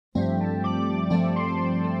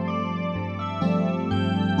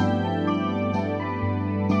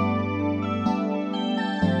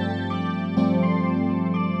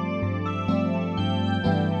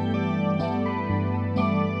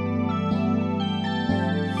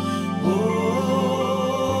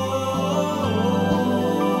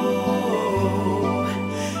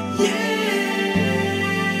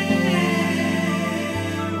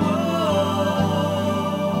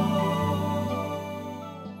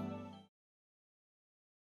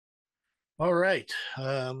All right.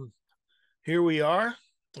 Here we are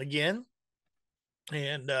again,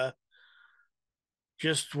 and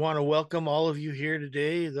just want to welcome all of you here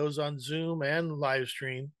today, those on Zoom and live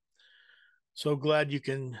stream. So glad you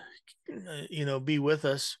can, be with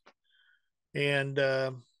us, and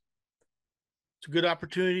it's a good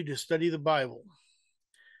opportunity to study the Bible.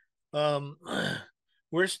 Um,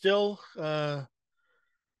 we're still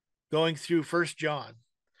going through First John,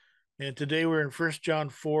 and today we're in First John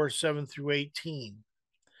 4:7 through 18,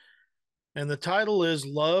 and the title is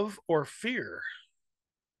 "Love or Fear."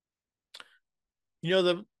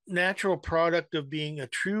 The natural product of being a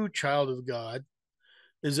true child of God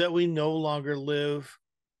is that we no longer live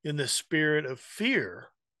in the spirit of fear,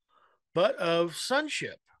 but of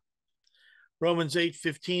sonship. Romans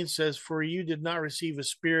 8:15 says, "For you did not receive a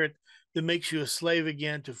spirit that makes you a slave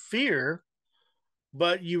again to fear,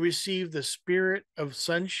 but you received the spirit of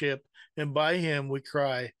sonship, and by him we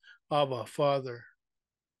cry, Abba, Father."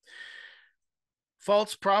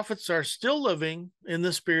 False prophets are still living in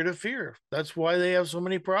the spirit of fear. That's why they have so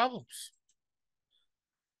many problems.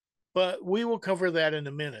 But we will cover that in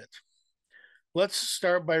a minute. Let's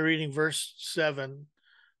start by reading verse 7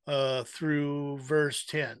 through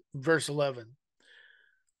verse 11.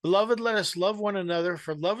 Beloved, let us love one another,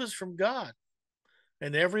 for love is from God,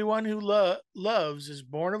 and everyone who loves is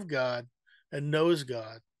born of God and knows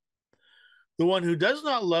God. The one who does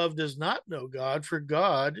not love does not know God, for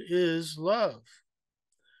God is love.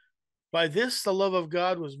 By this, the love of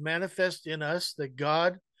God was manifest in us, that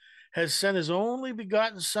God has sent his only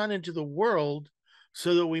begotten Son into the world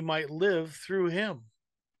so that we might live through him.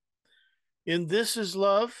 In this is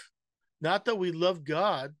love, not that we loved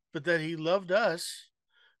God, but that he loved us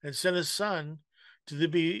and sent his Son to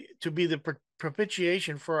be the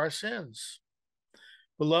propitiation for our sins.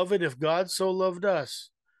 Beloved, if God so loved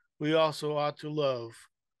us, we also ought to love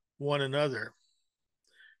one another.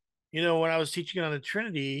 When I was teaching on the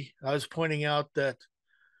Trinity, I was pointing out that,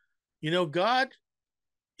 God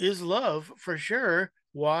is love for sure.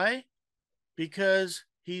 Why? Because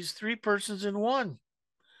he's three persons in one,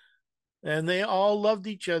 and they all loved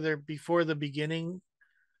each other before the beginning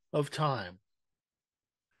of time.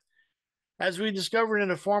 As we discovered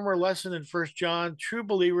in a former lesson in First John, true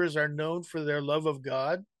believers are known for their love of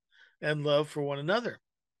God and love for one another.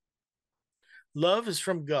 Love is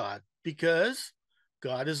from God because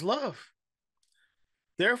God is love.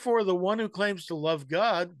 Therefore, the one who claims to love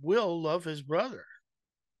God will love his brother.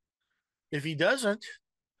 If he doesn't,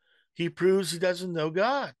 he proves he doesn't know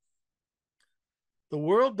God. The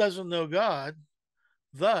world doesn't know God,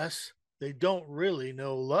 thus, they don't really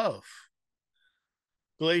know love.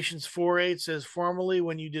 Galatians 4:8 says, "Formerly,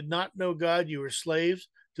 when you did not know God, you were slaves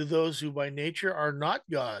to those who by nature are not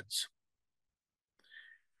gods."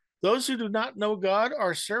 Those who do not know God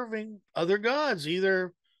are serving other gods.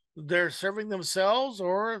 Either they're serving themselves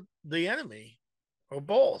or the enemy, or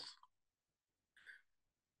both.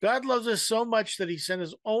 God loves us so much that he sent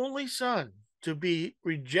his only Son to be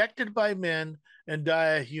rejected by men and die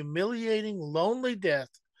a humiliating, lonely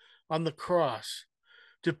death on the cross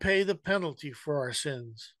to pay the penalty for our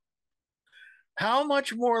sins. How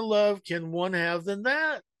much more love can one have than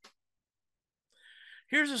that?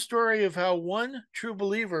 Here's a story of how one true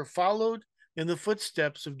believer followed in the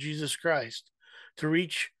footsteps of Jesus Christ to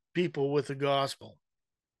reach people with the gospel.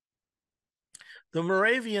 The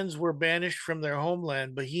Moravians were banished from their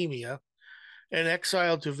homeland, Bohemia, and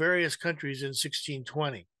exiled to various countries in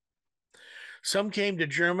 1620. Some came to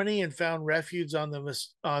Germany and found refuge on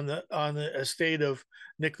the estate of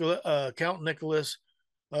Count Nicholas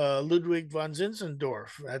Ludwig von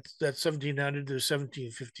Zinzendorf. That's 1700 to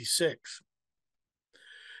 1756.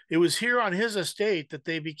 It was here on his estate that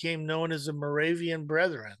they became known as the Moravian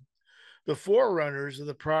Brethren, the forerunners of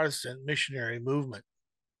the Protestant missionary movement.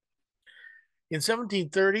 In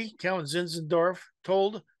 1730, Count Zinzendorf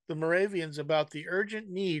told the Moravians about the urgent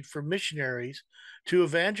need for missionaries to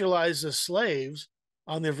evangelize the slaves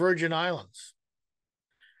on the Virgin Islands.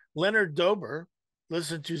 Leonard Dober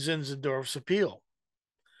listened to Zinzendorf's appeal.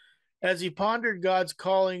 As he pondered God's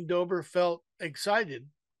calling, Dober felt excited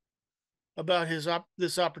about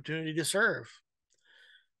this opportunity to serve.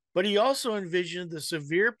 But he also envisioned the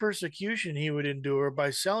severe persecution he would endure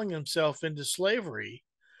by selling himself into slavery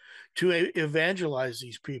to evangelize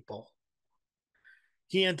these people.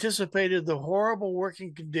 He anticipated the horrible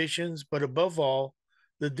working conditions, but above all,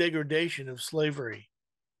 the degradation of slavery.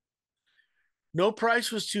 No price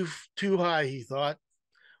was too high, he thought,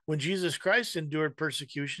 when Jesus Christ endured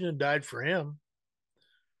persecution and died for him.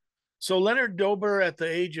 So Leonard Dober, at the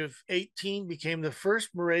age of 18, became the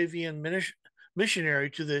first Moravian missionary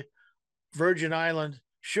to the Virgin Island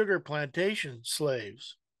sugar plantation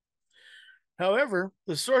slaves. However,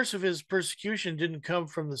 the source of his persecution didn't come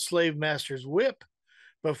from the slave master's whip,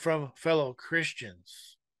 but from fellow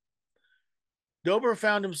Christians. Dober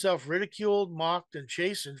found himself ridiculed, mocked, and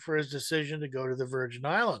chastened for his decision to go to the Virgin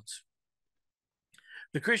Islands.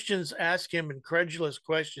 The Christians asked him incredulous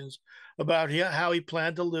questions about how he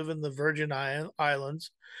planned to live in the Virgin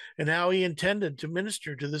Islands and how he intended to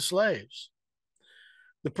minister to the slaves.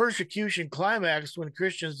 The persecution climaxed when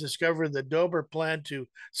Christians discovered that Dober planned to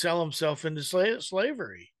sell himself into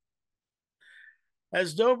slavery.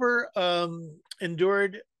 As Dober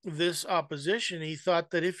endured this opposition, he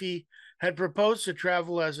thought that if he had proposed to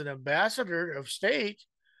travel as an ambassador of state,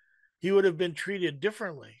 he would have been treated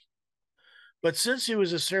differently. But since he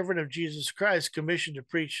was a servant of Jesus Christ commissioned to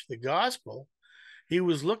preach the gospel, he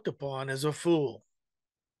was looked upon as a fool.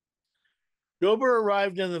 Dober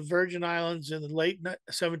arrived in the Virgin Islands in the late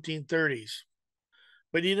 1730s,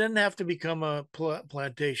 but he didn't have to become a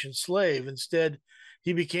plantation slave. Instead,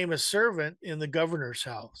 he became a servant in the governor's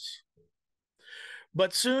house.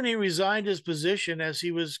 But soon he resigned his position as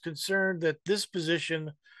he was concerned that this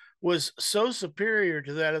position was so superior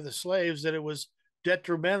to that of the slaves that it was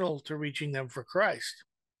detrimental to reaching them for Christ.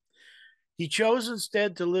 He chose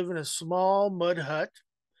instead to live in a small mud hut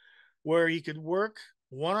where he could work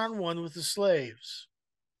one-on-one with the slaves.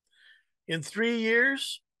 In 3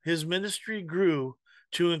 years, his ministry grew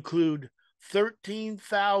to include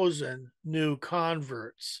 13,000 new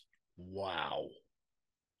converts. Wow.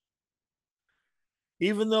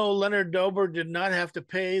 Even though Leonard Dober did not have to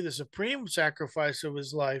pay the supreme sacrifice of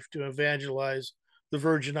his life to evangelize the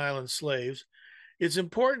Virgin Island slaves, it's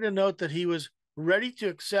important to note that he was ready to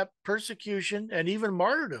accept persecution and even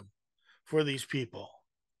martyrdom for these people.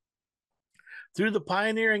 Through the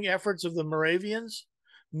pioneering efforts of the Moravians,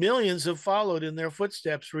 millions have followed in their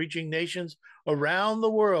footsteps, reaching nations around the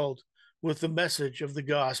world with the message of the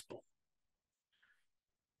gospel.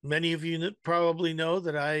 Many of you probably know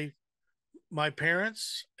that my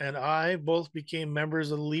parents and I both became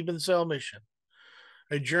members of the Liebenzell mission,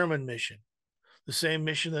 a German mission, the same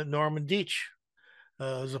mission that Norman Dietsch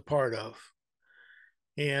is a part of.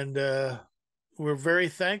 And we're very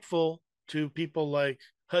thankful to people like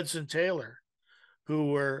Hudson Taylor,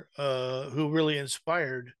 who really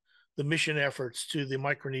inspired the mission efforts to the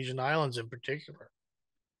Micronesian islands in particular.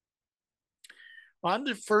 On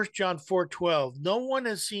to 1 John 4:12, no one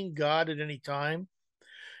has seen God at any time.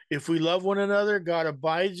 If we love one another, God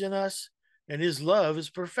abides in us, and his love is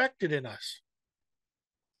perfected in us.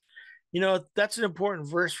 You know, that's an important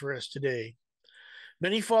verse for us today.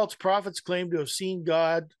 Many false prophets claim to have seen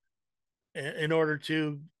God in order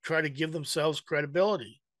to try to give themselves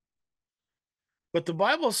credibility. But the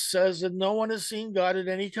Bible says that no one has seen God at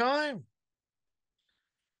any time.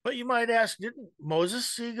 But you might ask, didn't Moses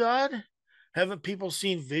see God? Haven't people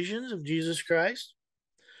seen visions of Jesus Christ?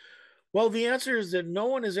 Well, the answer is that no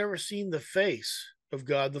one has ever seen the face of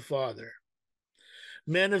God the Father.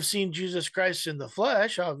 Men have seen Jesus Christ in the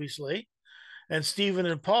flesh, obviously, and Stephen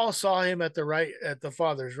and Paul saw him at the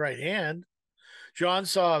Father's right hand. John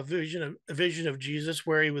saw a vision of Jesus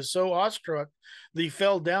where he was so awestruck that he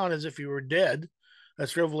fell down as if he were dead.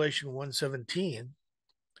 That's Revelation 1:17.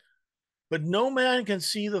 But no man can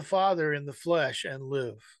see the Father in the flesh and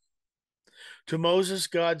live. To Moses,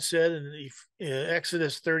 God said in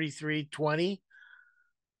Exodus 33:20,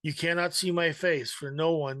 you cannot see my face, for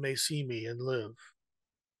no one may see me and live.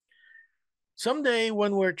 Someday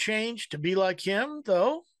when we're changed to be like him,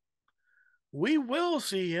 though, we will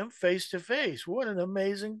see him face to face. What an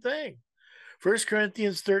amazing thing. 1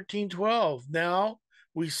 Corinthians 13:12, now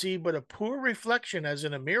we see but a poor reflection as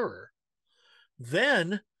in a mirror.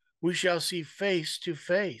 Then we shall see face to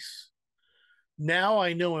face. Now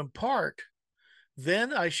I know in part,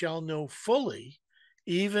 then I shall know fully,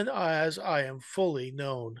 even as I am fully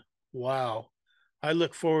known. Wow. I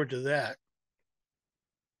look forward to that.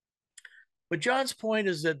 But John's point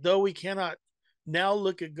is that though we cannot now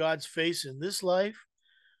look at God's face in this life,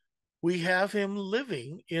 we have him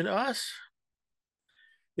living in us.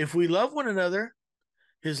 If we love one another,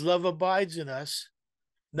 his love abides in us,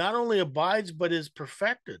 not only abides, but is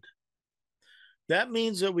perfected. That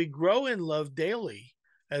means that we grow in love daily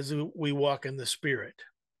as we walk in the Spirit.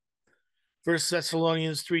 1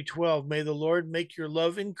 Thessalonians 3:12, may the Lord make your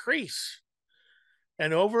love increase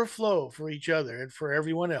and overflow for each other and for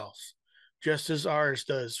everyone else, just as ours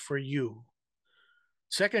does for you.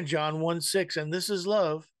 2 John 1:6, and this is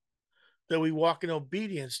love, that we walk in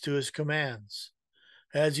obedience to his commands.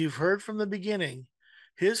 As you've heard from the beginning,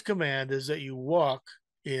 his command is that you walk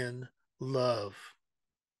in love.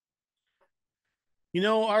 You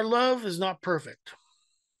know, our love is not perfect.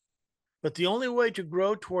 But the only way to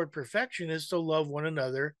grow toward perfection is to love one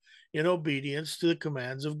another in obedience to the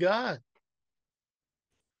commands of God.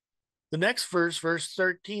 The next verse, verse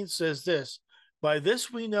 13, says this: By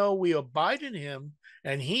this we know we abide in him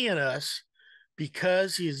and he in us,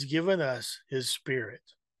 because he has given us his Spirit.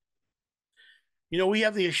 You know, we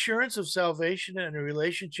have the assurance of salvation and a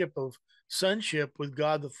relationship of sonship with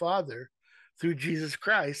God the Father through Jesus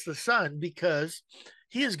Christ, the Son, because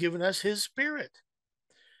he has given us his Spirit.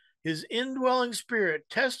 His indwelling Spirit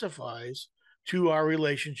testifies to our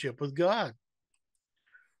relationship with God.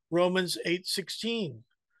 Romans 8:16.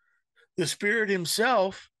 The Spirit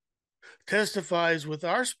himself testifies with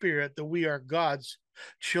our spirit that we are God's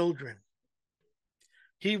children.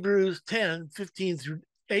 Hebrews 10:15 through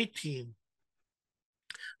 18.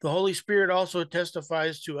 The Holy Spirit also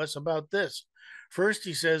testifies to us about this. First,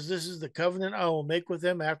 he says, This is the covenant I will make with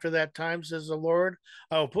them after that time, says the Lord.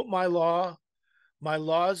 I will put my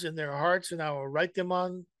laws in their hearts, and I will write them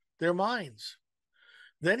on their minds.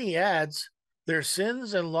 Then he adds, Their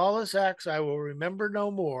sins and lawless acts I will remember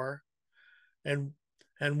no more, and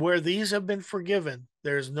where these have been forgiven,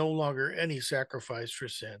 there is no longer any sacrifice for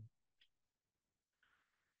sin.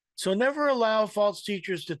 So never allow false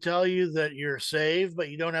teachers to tell you that you're saved, but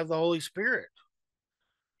you don't have the Holy Spirit,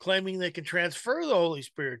 claiming they can transfer the Holy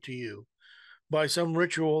Spirit to you by some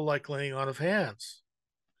ritual like laying on of hands.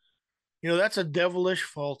 You know, that's a devilish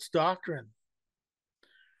false doctrine.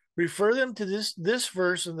 Refer them to this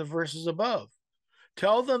verse and the verses above.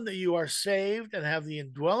 Tell them that you are saved and have the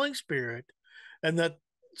indwelling Spirit, and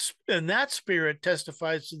that Spirit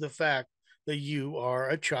testifies to the fact that you are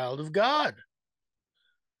a child of God.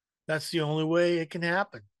 That's the only way it can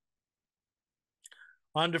happen.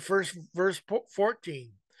 On to verse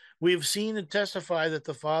 14. We have seen and testify that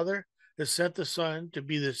the Father has sent the Son to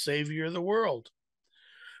be the Savior of the world.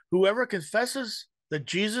 Whoever confesses that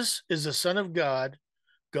Jesus is the Son of God,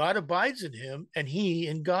 God abides in him and he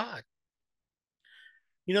in God.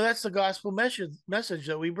 You know, that's the gospel message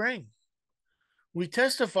that we bring. We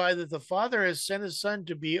testify that the Father has sent his Son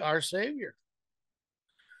to be our Savior.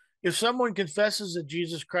 If someone confesses that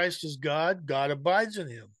Jesus Christ is God, God abides in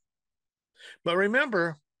him. But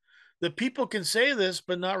remember that people can say this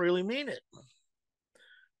but not really mean it.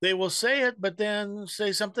 They will say it but then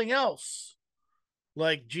say something else,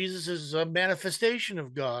 like Jesus is a manifestation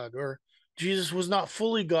of God, or Jesus was not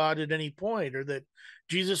fully God at any point, or that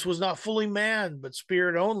Jesus was not fully man but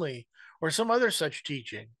spirit only, or some other such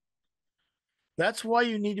teaching. That's why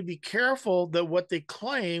you need to be careful that what they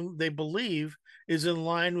claim they believe is in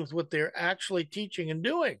line with what they're actually teaching and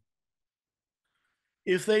doing.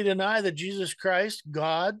 If they deny that Jesus Christ,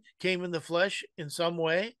 God, came in the flesh in some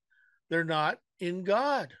way, they're not in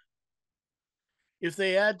God. If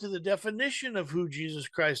they add to the definition of who Jesus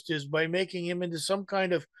Christ is by making him into some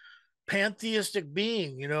kind of pantheistic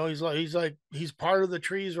being, you know, he's part of the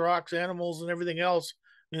trees, rocks, animals, and everything else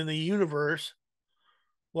in the universe,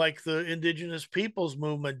 like the indigenous peoples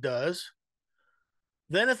movement does,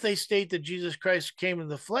 then if they state that Jesus Christ came in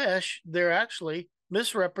the flesh, they're actually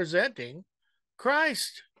misrepresenting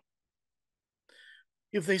Christ.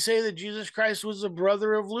 If they say that Jesus Christ was the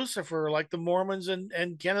brother of Lucifer, like the Mormons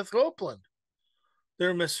and Kenneth Copeland,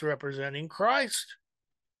 they're misrepresenting Christ.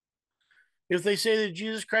 If they say that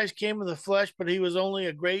Jesus Christ came in the flesh, but he was only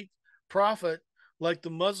a great prophet, like the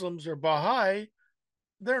Muslims or Baha'i,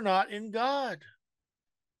 they're not in God.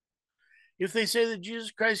 If they say that Jesus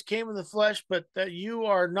Christ came in the flesh, but that you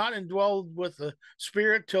are not indwelled with the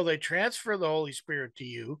Spirit till they transfer the Holy Spirit to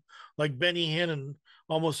you, like Benny Hinn and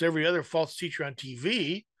almost every other false teacher on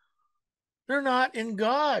TV, they're not in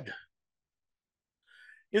God.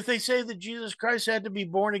 If they say that Jesus Christ had to be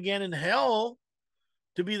born again in hell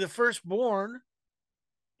to be the firstborn,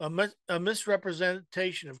 a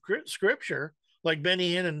misrepresentation of Scripture, like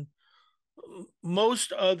Benny Hinn and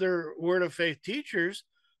most other Word of Faith teachers,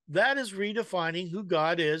 that is redefining who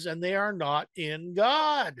God is, and they are not in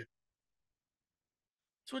God.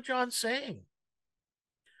 That's what John's saying.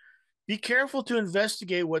 Be careful to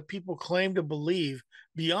investigate what people claim to believe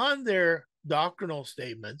beyond their doctrinal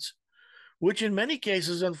statements, which in many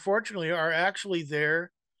cases, unfortunately, are actually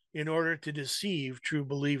there in order to deceive true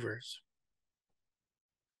believers.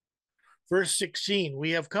 Verse 16,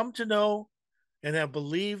 we have come to know and have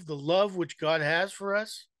believed the love which God has for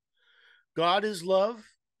us. God is love,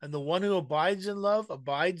 and the one who abides in love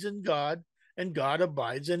abides in God, and God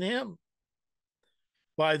abides in him.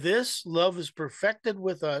 By this, love is perfected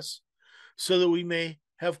with us, so that we may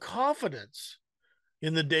have confidence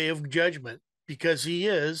in the day of judgment, because he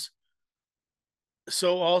is,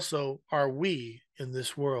 so also are we in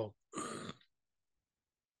this world.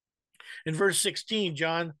 In verse 16,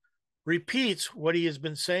 John repeats what he has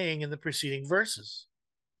been saying in the preceding verses.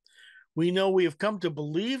 We know we have come to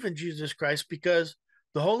believe in Jesus Christ because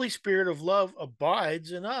the Holy Spirit of love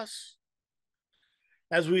abides in us.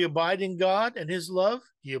 As we abide in God and his love,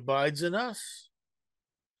 he abides in us.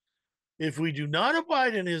 If we do not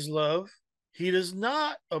abide in his love, he does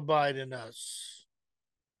not abide in us.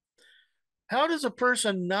 How does a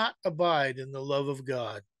person not abide in the love of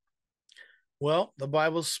God? Well, the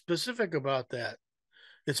Bible's specific about that.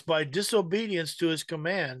 It's by disobedience to his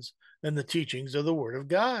commands and the teachings of the Word of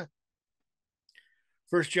God.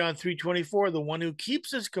 1 John 3:24, the one who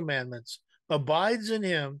keeps his commandments abides in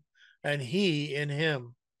him, and he in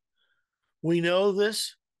him. We know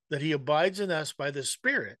this, that he abides in us by the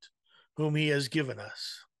Spirit whom he has given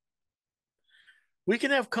us. We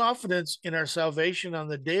can have confidence in our salvation on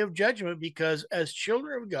the day of judgment because as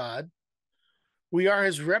children of God, we are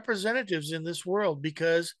his representatives in this world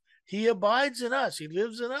because he abides in us. He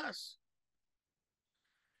lives in us.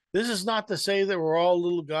 This is not to say that we're all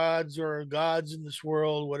little gods or gods in this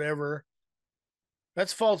world, whatever.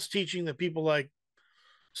 That's false teaching that people like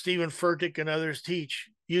Stephen Furtick and others teach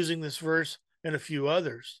using this verse and a few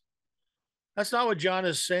others. That's not what John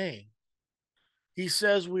is saying. He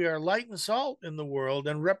says we are light and salt in the world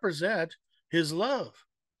and represent his love.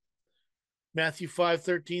 Matthew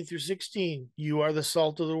 5:13 through 16, you are the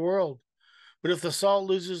salt of the world. But if the salt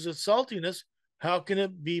loses its saltiness, how can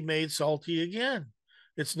it be made salty again?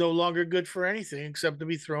 It's no longer good for anything except to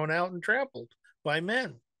be thrown out and trampled by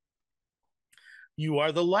men. You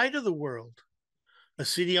are the light of the world. A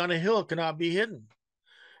city on a hill cannot be hidden.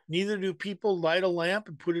 Neither do people light a lamp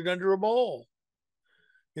and put it under a bowl.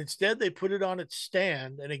 Instead, they put it on its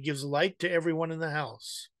stand, and it gives light to everyone in the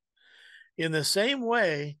house. In the same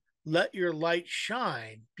way, let your light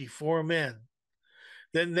shine before men.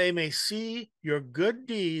 Then they may see your good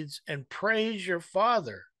deeds and praise your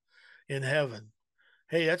Father in heaven.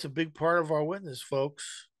 Hey, that's a big part of our witness,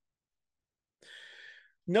 folks.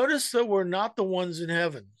 Notice that we're not the ones in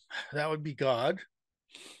heaven. That would be God.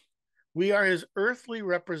 We are his earthly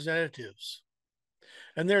representatives.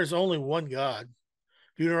 And there's only one God.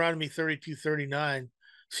 Deuteronomy 32:39.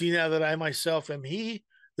 See now that I myself am he.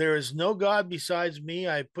 There is no God besides me.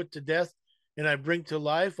 I put to death and I bring to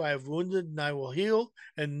life. I have wounded and I will heal,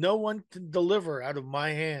 and no one can deliver out of my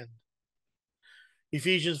hand.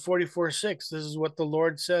 Ephesians 44:6. This is what the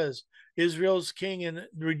Lord says. Israel's king and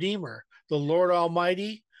redeemer, the Lord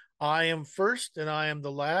Almighty. I am first and I am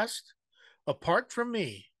the last. Apart from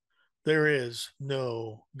me, there is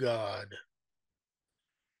no God.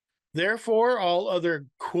 Therefore, all other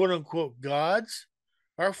quote unquote gods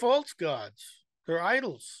are false gods. They're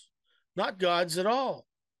idols, not gods at all.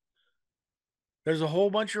 There's a whole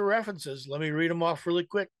bunch of references. Let me read them off really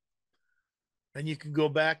quick. And you can go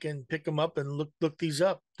back and pick them up and look these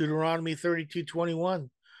up. Deuteronomy 32:21,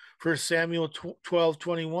 1 Samuel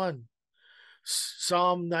 12:21,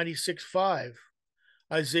 Psalm 96:5,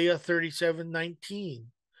 Isaiah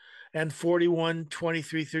 37:19, and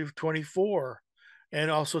 41:23 through 24, and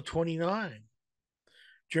also 29.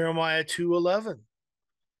 Jeremiah 2:11,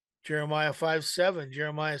 Jeremiah 5:7,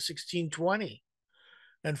 Jeremiah 16:20,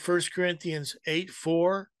 and 1 Corinthians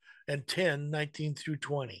 8:4 and 10:19 through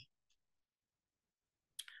 20.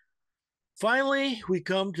 Finally, we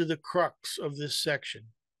come to the crux of this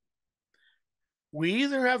section. We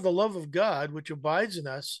either have the love of God, which abides in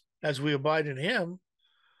us as we abide in him,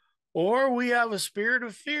 or we have a spirit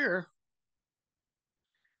of fear.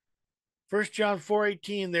 1 John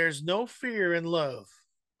 4:18, there's no fear in love,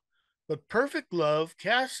 but perfect love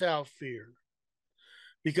casts out fear,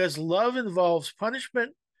 because love involves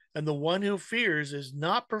punishment, and the one who fears is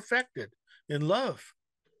not perfected in love.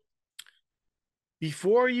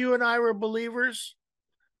 Before you and I were believers,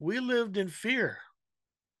 we lived in fear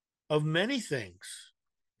of many things,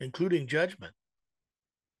 including judgment.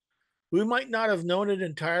 We might not have known it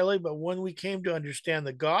entirely, but when we came to understand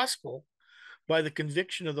the gospel by the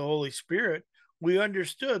conviction of the Holy Spirit, we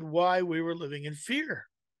understood why we were living in fear.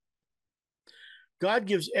 God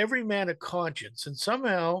gives every man a conscience, and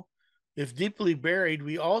somehow, if deeply buried,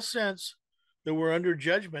 we all sense that we're under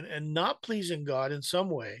judgment and not pleasing God in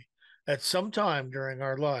some way at some time during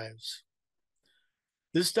our lives.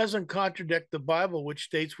 This doesn't contradict the Bible, which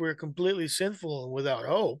states we're completely sinful and without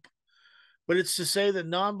hope, but it's to say that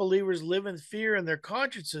non-believers live in fear and their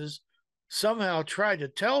consciences somehow try to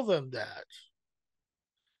tell them that.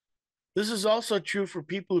 This is also true for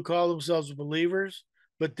people who call themselves believers,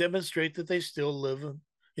 but demonstrate that they still live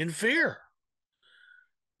in fear.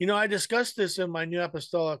 You know, I discussed this in my New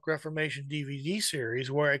Apostolic Reformation DVD series,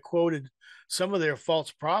 where I quoted some of their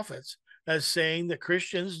false prophets as saying that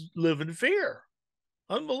Christians live in fear.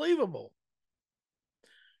 Unbelievable.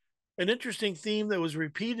 An interesting theme that was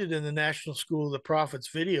repeated in the National School of the Prophets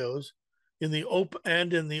videos in the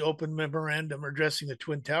open memorandum addressing the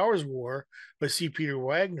Twin Towers War by C. Peter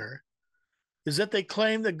Wagner is that they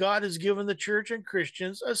claim that God has given the church and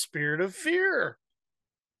Christians a spirit of fear.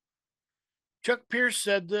 Chuck Pierce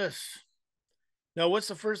said this. Now, what's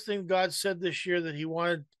the first thing God said this year that he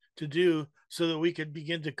wanted to do so that we could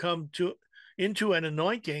begin to come into an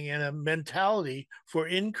anointing and a mentality for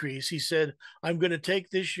increase? He said, I'm going to take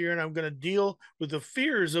this year and I'm going to deal with the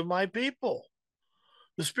fears of my people.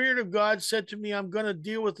 The Spirit of God said to me, I'm going to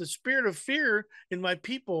deal with the spirit of fear in my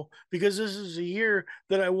people because this is a year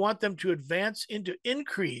that I want them to advance into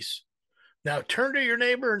increase. Now turn to your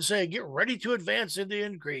neighbor and say, get ready to advance into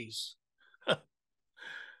increase.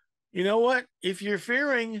 You know what? If you're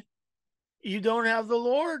fearing, you don't have the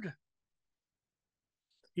Lord.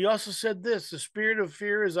 He also said this, the spirit of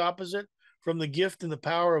fear is opposite from the gift and the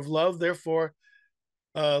power of love. Therefore,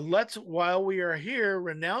 let's, while we are here,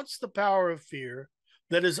 renounce the power of fear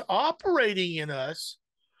that is operating in us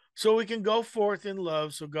so we can go forth in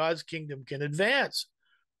love so God's kingdom can advance.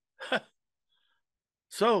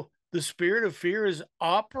 So the spirit of fear is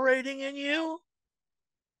operating in you?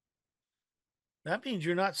 That means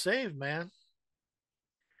you're not saved, man.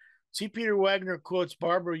 C. Peter Wagner quotes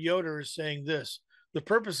Barbara Yoder as saying this, the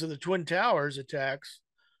purpose of the Twin Towers attacks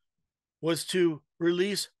was to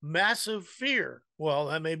release massive fear. Well,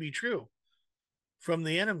 that may be true from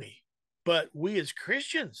the enemy, but we as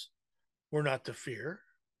Christians were not to fear.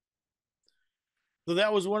 So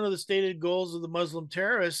that was one of the stated goals of the Muslim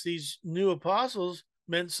terrorists. These new apostles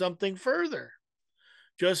meant something further.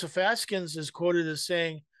 Joseph Askins is quoted as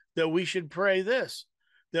saying that we should pray this,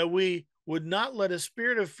 that we would not let a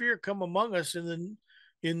spirit of fear come among us in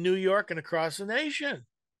New York and across the nation.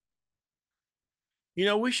 You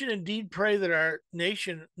know, we should indeed pray that our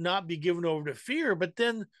nation not be given over to fear. But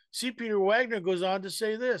then C. Peter Wagner goes on to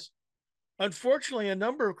say this. Unfortunately, a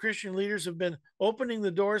number of Christian leaders have been opening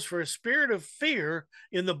the doors for a spirit of fear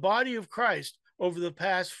in the body of Christ over the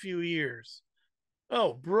past few years.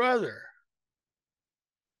 Oh, brother.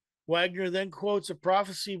 Wagner then quotes a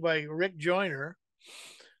prophecy by Rick Joyner,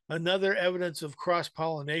 another evidence of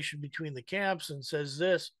cross-pollination between the camps, and says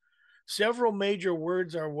this, several major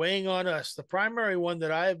words are weighing on us. The primary one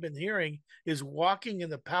that I have been hearing is walking in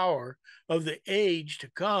the power of the age to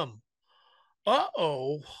come.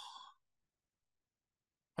 Uh-oh.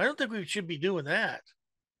 I don't think we should be doing that.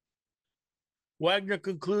 Wagner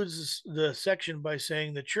concludes the section by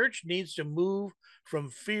saying the church needs to move from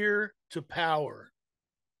fear to power.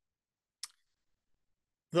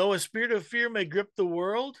 Though a spirit of fear may grip the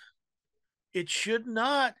world, it should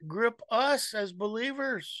not grip us as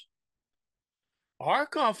believers. Our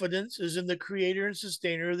confidence is in the creator and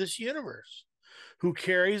sustainer of this universe, who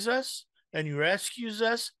carries us and rescues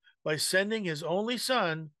us by sending his only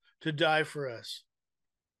son to die for us.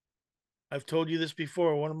 I've told you this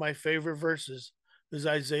before. One of my favorite verses is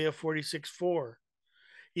Isaiah 46:4.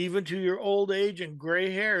 Even to your old age and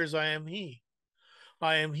gray hairs, I am he.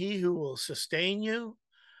 I am he who will sustain you.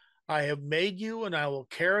 I have made you and I will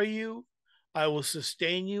carry you. I will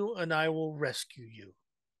sustain you and I will rescue you.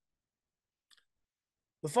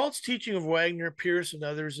 The false teaching of Wagner, Pierce, and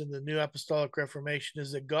others in the New Apostolic Reformation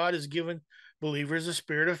is that God has given believers a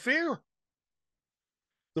spirit of fear.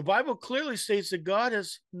 The Bible clearly states that God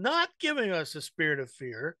is not giving us a spirit of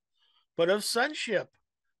fear, but of sonship.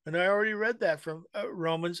 And I already read that from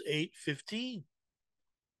Romans 8:15.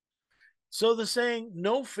 So the saying,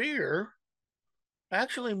 no fear,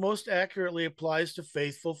 actually most accurately applies to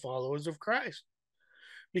faithful followers of Christ,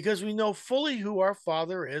 because we know fully who our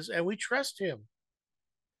Father is and we trust him.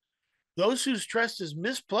 Those whose trust is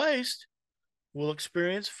misplaced will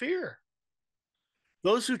experience fear.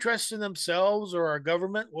 Those who trust in themselves or our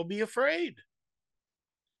government will be afraid.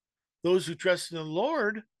 Those who trust in the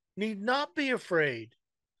Lord need not be afraid.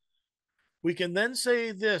 We can then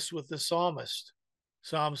say this with the psalmist,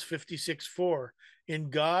 Psalms 56:4. In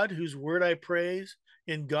God, whose word I praise,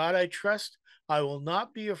 in God I trust, I will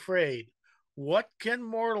not be afraid. What can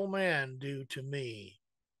mortal man do to me?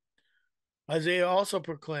 Isaiah also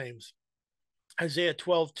proclaims, Isaiah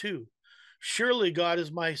 12:2. Surely God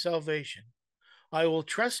is my salvation. I will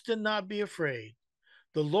trust and not be afraid.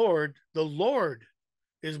 The Lord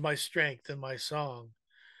is my strength and my song.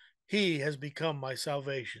 He has become my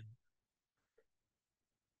salvation.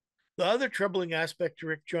 The other troubling aspect to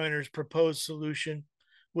Rick Joyner's proposed solution,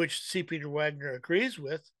 which C. Peter Wagner agrees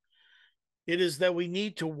with, it is that we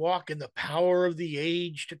need to walk in the power of the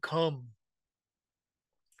age to come.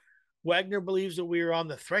 Wagner believes that we are on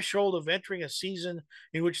the threshold of entering a season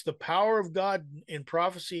in which the power of God in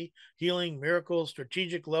prophecy, healing, miracles,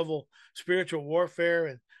 strategic level, spiritual warfare,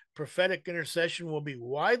 and prophetic intercession will be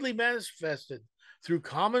widely manifested through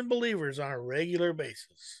common believers on a regular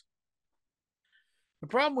basis. The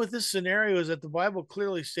problem with this scenario is that the Bible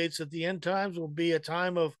clearly states that the end times will be a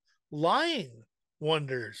time of lying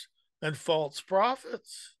wonders and false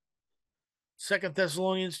prophets. 2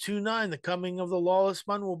 Thessalonians 2:9, the coming of the lawless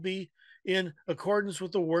one will be in accordance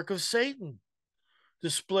with the work of Satan,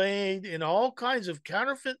 displayed in all kinds of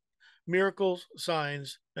counterfeit miracles,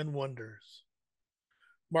 signs, and wonders.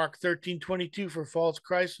 Mark 13:22, for false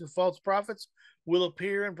Christs and false prophets will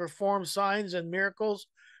appear and perform signs and miracles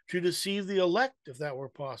to deceive the elect, if that were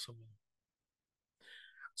possible.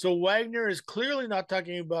 So Wagner is clearly not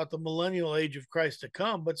talking about the millennial age of Christ to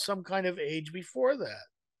come, but some kind of age before that.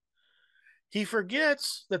 He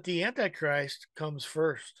forgets that the Antichrist comes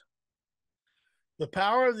first. The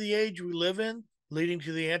power of the age we live in, leading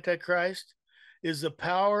to the Antichrist, is the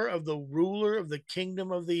power of the ruler of the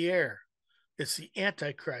kingdom of the air. It's the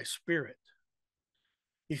Antichrist spirit.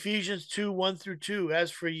 Ephesians 2:1-2,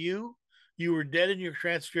 as for you, you were dead in your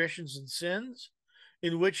transgressions and sins,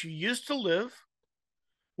 in which you used to live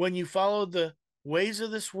when you followed the ways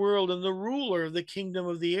of this world and the ruler of the kingdom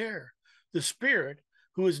of the air, the spirit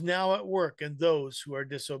who is now at work in those who are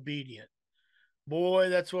disobedient. Boy,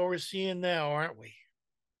 that's what we're seeing now, aren't we?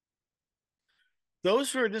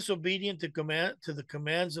 Those who are disobedient to the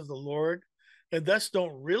commands of the Lord and thus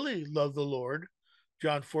don't really love the Lord,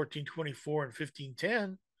 John 14:24 and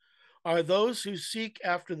 15:10, are those who seek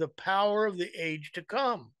after the power of the age to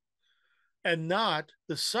come and not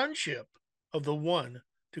the sonship of the one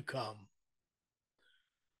to come.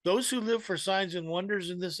 Those who live for signs and wonders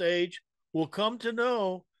in this age will come to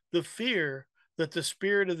know the fear that the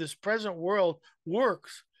spirit of this present world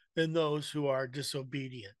works in those who are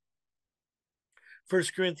disobedient.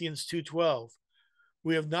 1 Corinthians 2:12,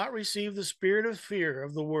 we have not received the spirit of fear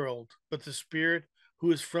of the world, but the spirit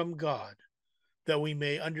who is from God, that we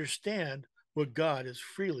may understand what God has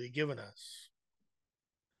freely given us.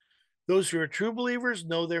 Those who are true believers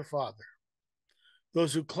know their Father.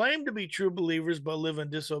 Those who claim to be true believers but live in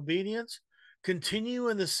disobedience continue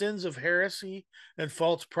in the sins of heresy and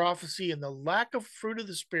false prophecy and the lack of fruit of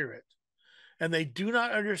the Spirit. And they do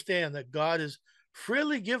not understand that God has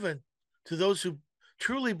freely given to those who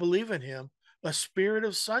truly believe in him a spirit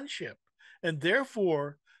of sonship. And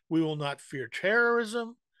therefore, we will not fear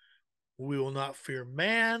terrorism. We will not fear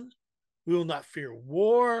man. We will not fear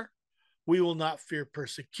war. We will not fear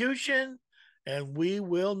persecution. And we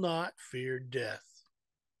will not fear death.